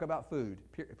just talk about food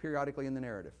periodically in the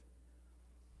narrative.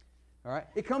 All right.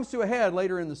 It comes to a head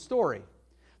later in the story.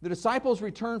 The disciples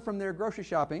return from their grocery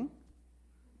shopping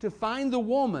to find the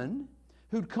woman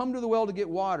who'd come to the well to get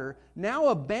water, now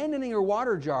abandoning her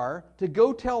water jar to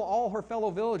go tell all her fellow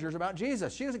villagers about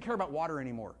Jesus. She doesn't care about water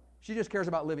anymore. She just cares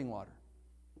about living water.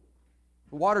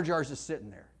 The water jar is just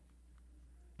sitting there.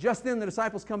 Just then the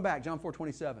disciples come back, John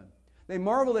 4:27. They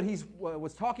marvel that he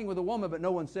was talking with a woman, but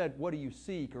no one said, what do you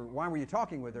seek, or why were you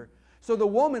talking with her? So the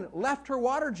woman left her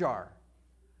water jar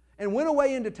and went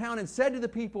away into town and said to the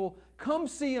people, come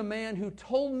see a man who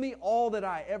told me all that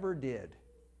I ever did.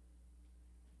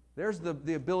 There's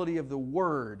the ability of the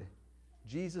Word,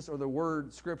 Jesus, or the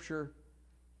Word, Scripture,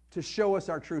 to show us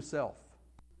our true self.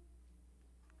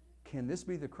 Can this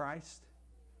be the Christ?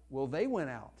 Well, they went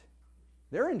out.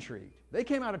 They're intrigued. They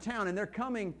came out of town and they're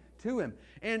coming to him.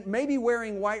 And maybe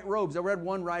wearing white robes. I read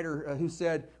one writer who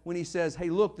said, when he says, hey,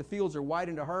 look, the fields are white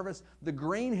into harvest, the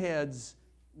grain heads,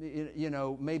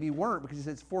 maybe weren't, because he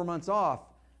said it's 4 months off.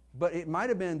 But it might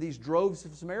have been these droves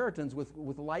of Samaritans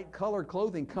with light colored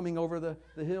clothing coming over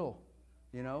the hill,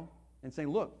 and saying,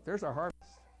 look, there's our harvest.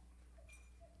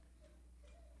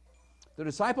 The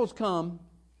disciples come.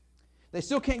 They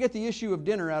still can't get the issue of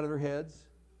dinner out of their heads.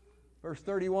 Verse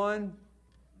 31.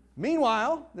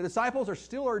 Meanwhile, the disciples are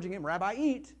still urging him, Rabbi,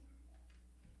 eat.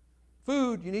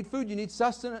 Food, you need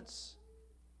sustenance.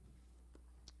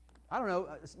 I don't know,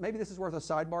 maybe this is worth a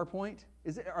sidebar point.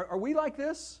 Are we like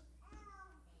this?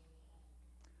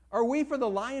 Are we, for the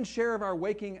lion's share of our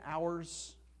waking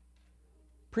hours,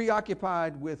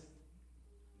 preoccupied with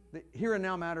the here and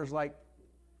now matters like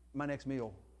my next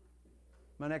meal,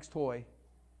 my next toy,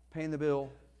 paying the bill,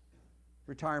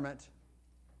 retirement,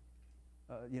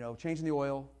 changing the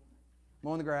oil,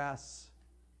 mowing the grass,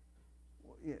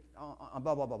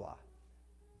 blah, blah, blah, blah.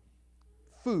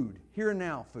 Food, here and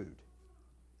now food.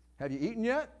 Have you eaten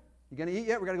yet? You going to eat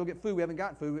yet? We're going to go get food. We haven't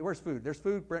got food. Where's food? There's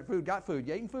food. Food. Got food.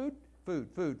 You eating food?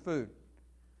 Food.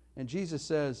 And Jesus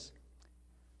says,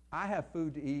 I have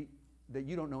food to eat that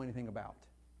you don't know anything about.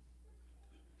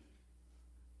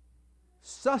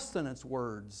 Sustenance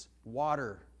words,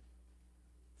 water,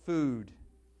 food,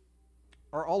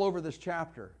 are all over this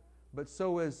chapter, but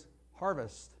so is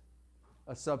harvest,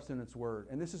 a substance word.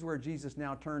 And this is where Jesus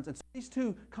now turns. And so these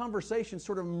two conversations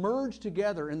sort of merge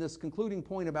together in this concluding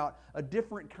point about a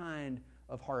different kind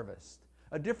of harvest,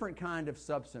 a different kind of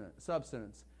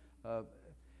substance.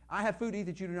 I have food to eat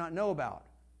that you do not know about.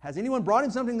 Has anyone brought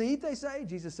him something to eat, they say?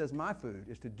 Jesus says, my food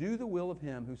is to do the will of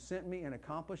him who sent me and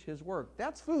accomplish his work.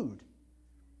 That's food.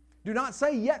 Do not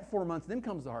say yet 4 months, then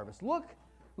comes the harvest. Look,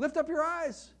 lift up your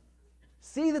eyes.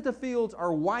 See that the fields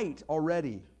are white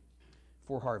already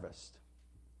for harvest.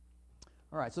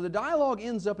 All right, so the dialogue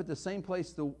ends up at the same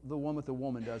place the one with the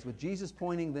woman does, with Jesus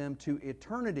pointing them to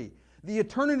eternity. The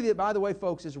eternity that, by the way,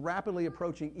 folks, is rapidly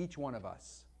approaching each one of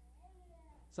us.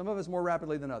 Some of us more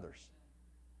rapidly than others.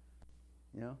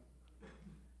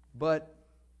 But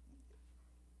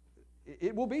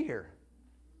it will be here.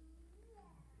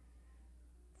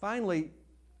 Finally,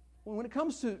 when it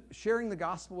comes to sharing the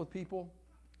gospel with people,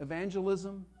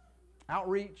 evangelism,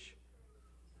 outreach,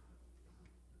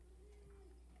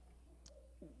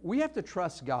 we have to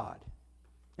trust God.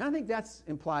 And I think that's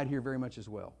implied here very much as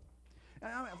well.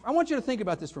 I want you to think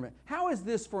about this for a minute. How is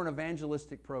this for an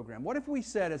evangelistic program? What if we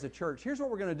said as a church, here's what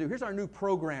we're going to do. Here's our new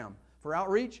program for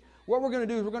outreach. What we're going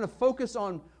to do is we're going to focus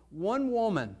on one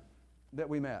woman that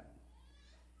we met.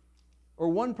 Or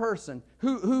one person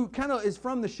who kind of is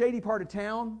from the shady part of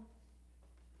town.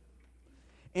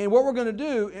 And what we're going to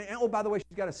do, and oh, by the way,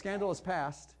 she's got a scandalous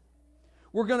past.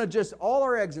 We're going to just all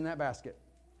our eggs in that basket.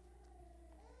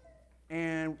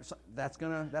 And so that's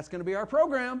going to be our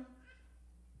program.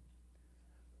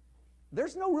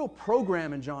 There's no real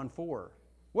program in John 4.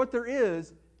 What there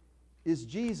is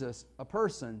Jesus, a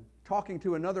person, talking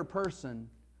to another person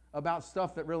about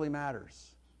stuff that really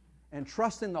matters and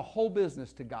trusting the whole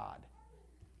business to God.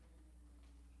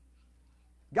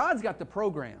 God's got the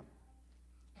program.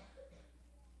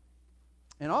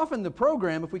 And often the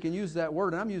program, if we can use that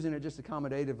word, and I'm using it just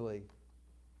accommodatively,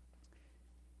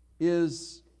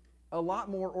 is a lot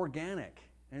more organic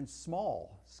and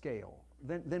small scale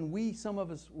than some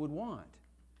of us would want.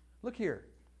 Look here,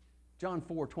 John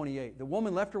 4:28. The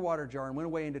woman left her water jar and went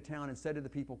away into town and said to the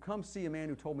people, come see a man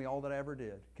who told me all that I ever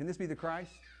did. Can this be the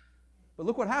Christ? But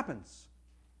look what happens.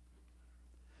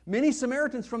 Many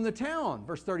Samaritans from the town,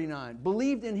 verse 39,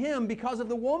 believed in him because of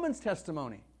the woman's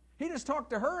testimony. He just talked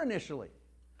to her initially.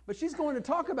 But she's going to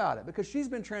talk about it because she's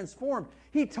been transformed.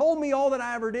 He told me all that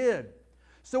I ever did.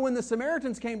 So when the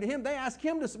Samaritans came to him, they asked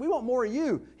him we want more of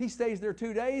you. He stays there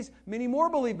 2 days. Many more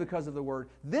believed because of the word.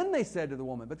 Then they said to the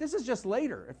woman, but this is just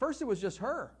later. At first it was just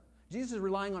her. Jesus is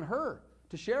relying on her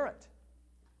to share it.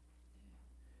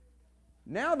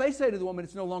 Now they say to the woman,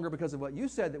 it's no longer because of what you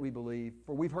said that we believe,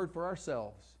 for we've heard for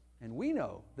ourselves, and we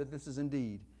know that this is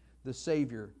indeed the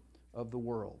Savior of the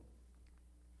world.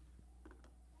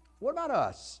 What about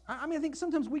us? I think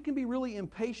sometimes we can be really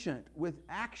impatient with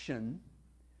action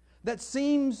that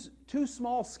seems too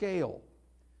small scale,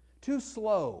 too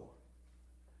slow,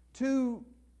 too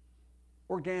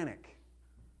organic.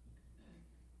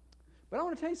 But I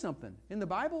want to tell you something. In the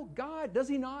Bible, God, is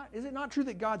it not true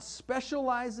that God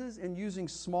specializes in using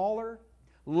smaller,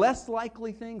 less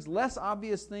likely things, less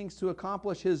obvious things to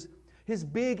accomplish His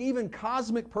big, even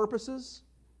cosmic purposes?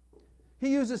 He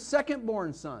uses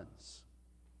second-born sons.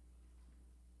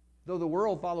 Though the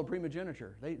world followed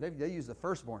primogeniture, they use the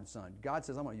firstborn son. God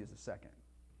says, I'm going to use the second.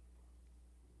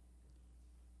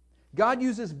 God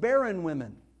uses barren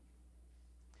women.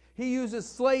 He uses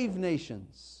slave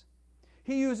nations.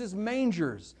 He uses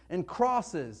mangers and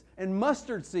crosses and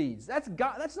mustard seeds. That's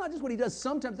God. That's not just what He does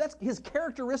sometimes. That's His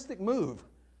characteristic move.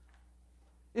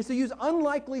 It's to use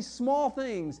unlikely small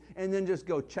things and then just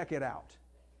go check it out.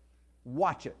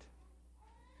 Watch it.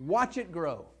 Watch it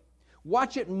grow.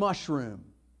 Watch it mushroom.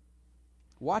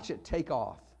 Watch it take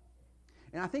off.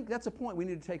 And I think that's a point we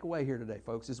need to take away here today,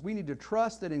 folks, is we need to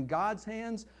trust that in God's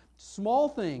hands, small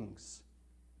things,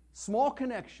 small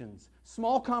connections,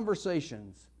 small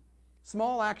conversations,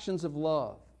 small actions of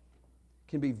love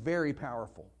can be very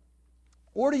powerful.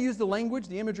 Or to use the language,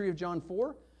 the imagery of John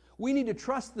 4, we need to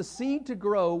trust the seed to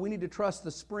grow. We need to trust the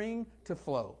spring to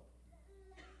flow.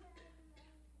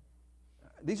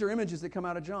 These are images that come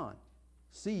out of John.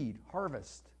 Seed,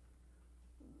 harvest.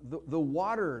 The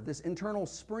water, this internal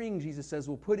spring, Jesus says,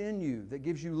 will put in you that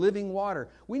gives you living water.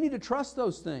 We need to trust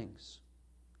those things.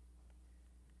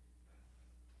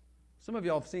 Some of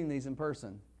y'all have seen these in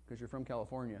person because you're from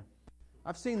California.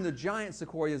 I've seen the giant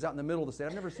sequoias out in the middle of the state.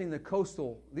 I've never seen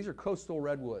these are coastal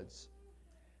redwoods.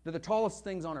 They're the tallest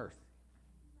things on earth.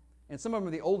 And some of them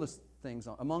are the oldest things,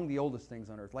 among the oldest things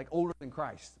on earth, like older than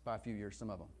Christ by a few years, some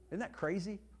of them. Isn't that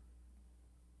crazy?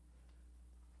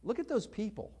 Look at those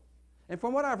people. And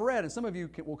from what I've read, and some of you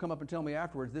will come up and tell me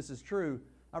afterwards this is true,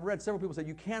 I've read several people say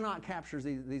you cannot capture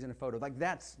these in a photo. Like,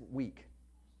 that's weak.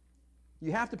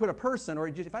 You have to put a person, or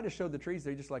if I just showed the trees,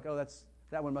 they're just like, oh,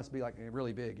 that one must be like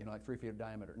really big, like 3 feet of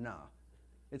diameter. No.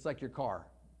 It's like your car,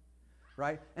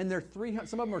 right? And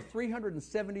some of them are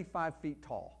 375 feet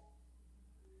tall.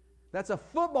 That's a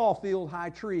football field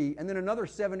high tree, and then another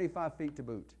 75 feet to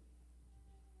boot.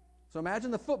 So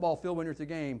imagine the football field when you're at the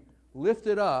game, lift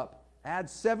it up, add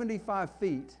 75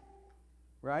 feet,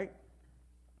 right?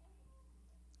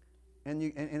 And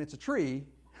it's a tree.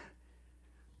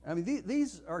 I mean,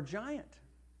 these are giant.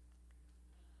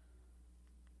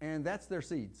 And that's their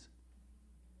seeds.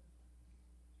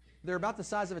 They're about the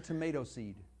size of a tomato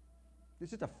seed. It's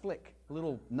just a flick, a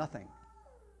little nothing.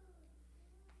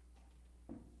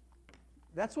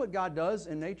 That's what God does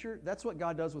in nature. That's what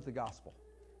God does with the gospel.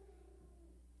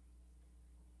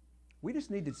 We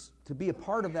just need to be a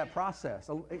part of that process.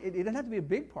 It doesn't have to be a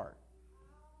big part.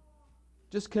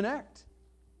 Just connect,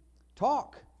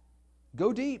 talk,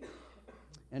 go deep,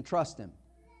 and trust Him.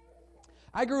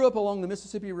 I grew up along the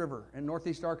Mississippi River in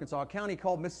northeast Arkansas, a county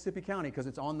called Mississippi County because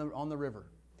it's on the river.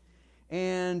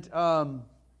 And I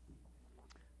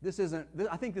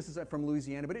think this is from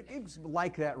Louisiana, but it's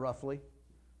like that roughly.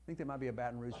 I think that might be a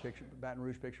Baton Rouge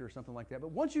picture or something like that.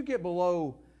 But once you get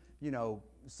below,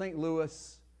 St.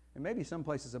 Louis, and maybe some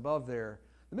places above there,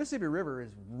 the Mississippi River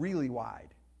is really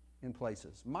wide in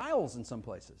places, miles in some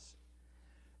places.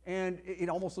 And it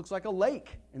almost looks like a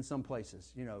lake in some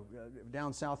places,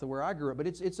 down south of where I grew up. But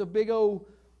it's a big old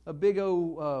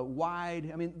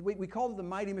wide, I mean, we called it the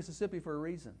mighty Mississippi for a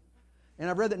reason. And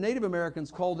I've read that Native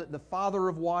Americans called it the father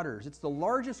of waters. It's the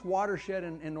largest watershed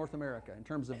in North America in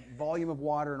terms of volume of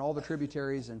water and all the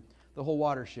tributaries and the whole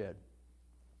watershed.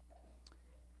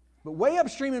 But way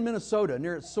upstream in Minnesota,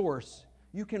 near its source,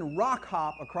 you can rock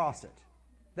hop across it.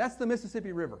 That's the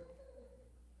Mississippi River.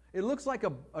 It looks like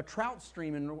a trout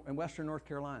stream in western North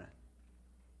Carolina.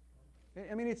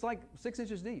 I mean, it's like 6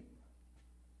 inches deep.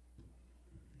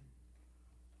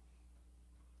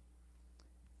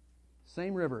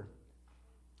 Same river.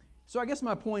 So I guess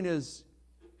my point is,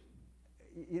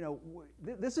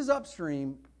 this is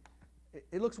upstream.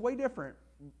 It looks way different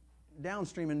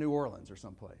downstream in New Orleans or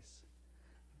someplace.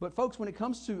 But folks, when it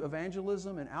comes to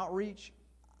evangelism and outreach,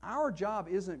 our job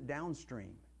isn't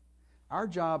downstream. Our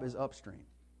job is upstream.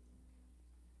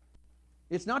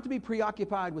 It's not to be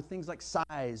preoccupied with things like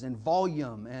size and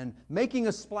volume and making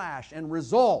a splash and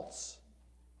results.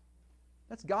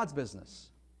 That's God's business.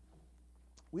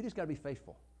 We just got to be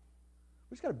faithful.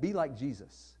 We just got to be like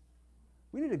Jesus.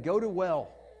 We need to go to well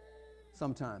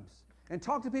sometimes and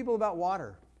talk to people about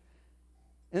water.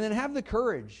 And then have the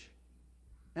courage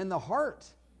and the heart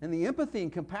and the empathy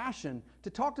and compassion to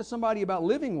talk to somebody about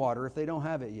living water if they don't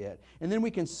have it yet. And then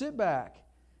we can sit back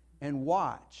and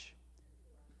watch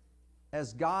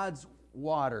as God's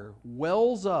water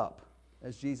wells up,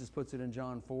 as Jesus puts it in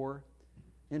John 4,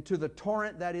 into the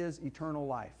torrent that is eternal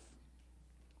life.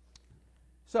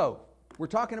 So, we're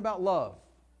talking about love.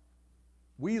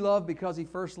 We love because He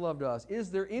first loved us.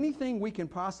 Is there anything we can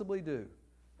possibly do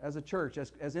as a church,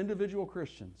 as individual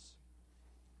Christians,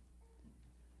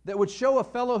 that would show a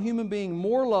fellow human being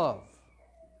more love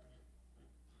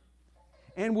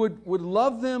and would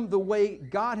love them the way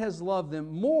God has loved them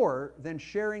more than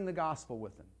sharing the gospel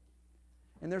with them?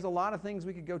 And there's a lot of things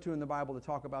we could go to in the Bible to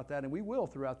talk about that, and we will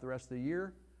throughout the rest of the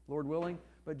year, Lord willing.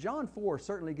 But John 4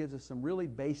 certainly gives us some really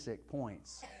basic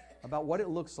points about what it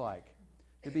looks like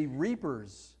to be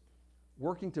reapers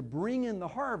working to bring in the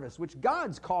harvest, which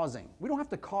God's causing. We don't have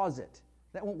to cause it.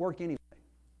 That won't work anyway.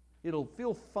 It'll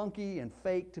feel funky and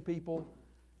fake to people.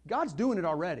 God's doing it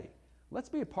already. Let's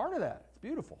be a part of that. It's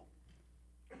beautiful.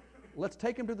 Let's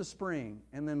take them to the spring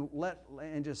and then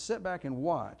just sit back and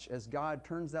watch as God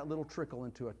turns that little trickle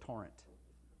into a torrent.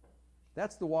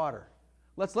 That's the water.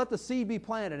 Let's let the seed be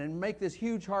planted and make this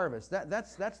huge harvest.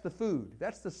 That's the food.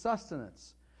 That's the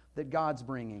sustenance that God's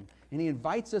bringing. And He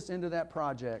invites us into that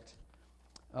project,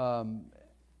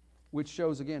 which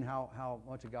shows again how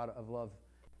much a God of love,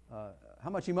 how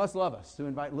much He must love us to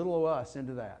invite little of us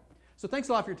into that. So thanks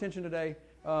a lot for your attention today.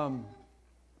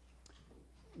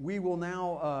 We will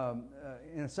now,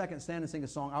 in a second, stand and sing a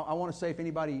song. I want to say if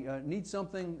anybody needs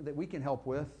something that we can help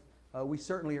with, we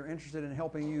certainly are interested in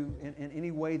helping you in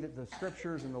any way that the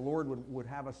Scriptures and the Lord would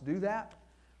have us do that.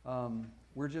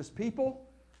 We're just people.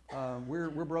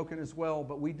 We're broken as well,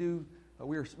 but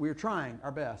we're trying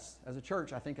our best. As a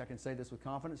church, I think I can say this with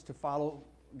confidence, to follow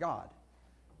God.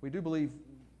 We do believe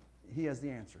He has the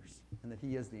answers and that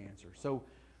He is the answer. So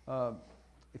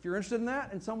if you're interested in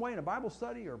that in some way, in a Bible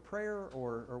study or prayer,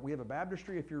 or we have a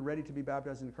baptistry, if you're ready to be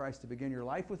baptized into Christ to begin your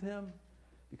life with Him,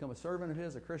 become a servant of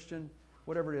His, a Christian,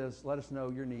 whatever it is, let us know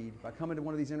your need by coming to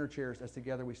one of these inner chairs as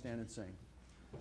together we stand and sing.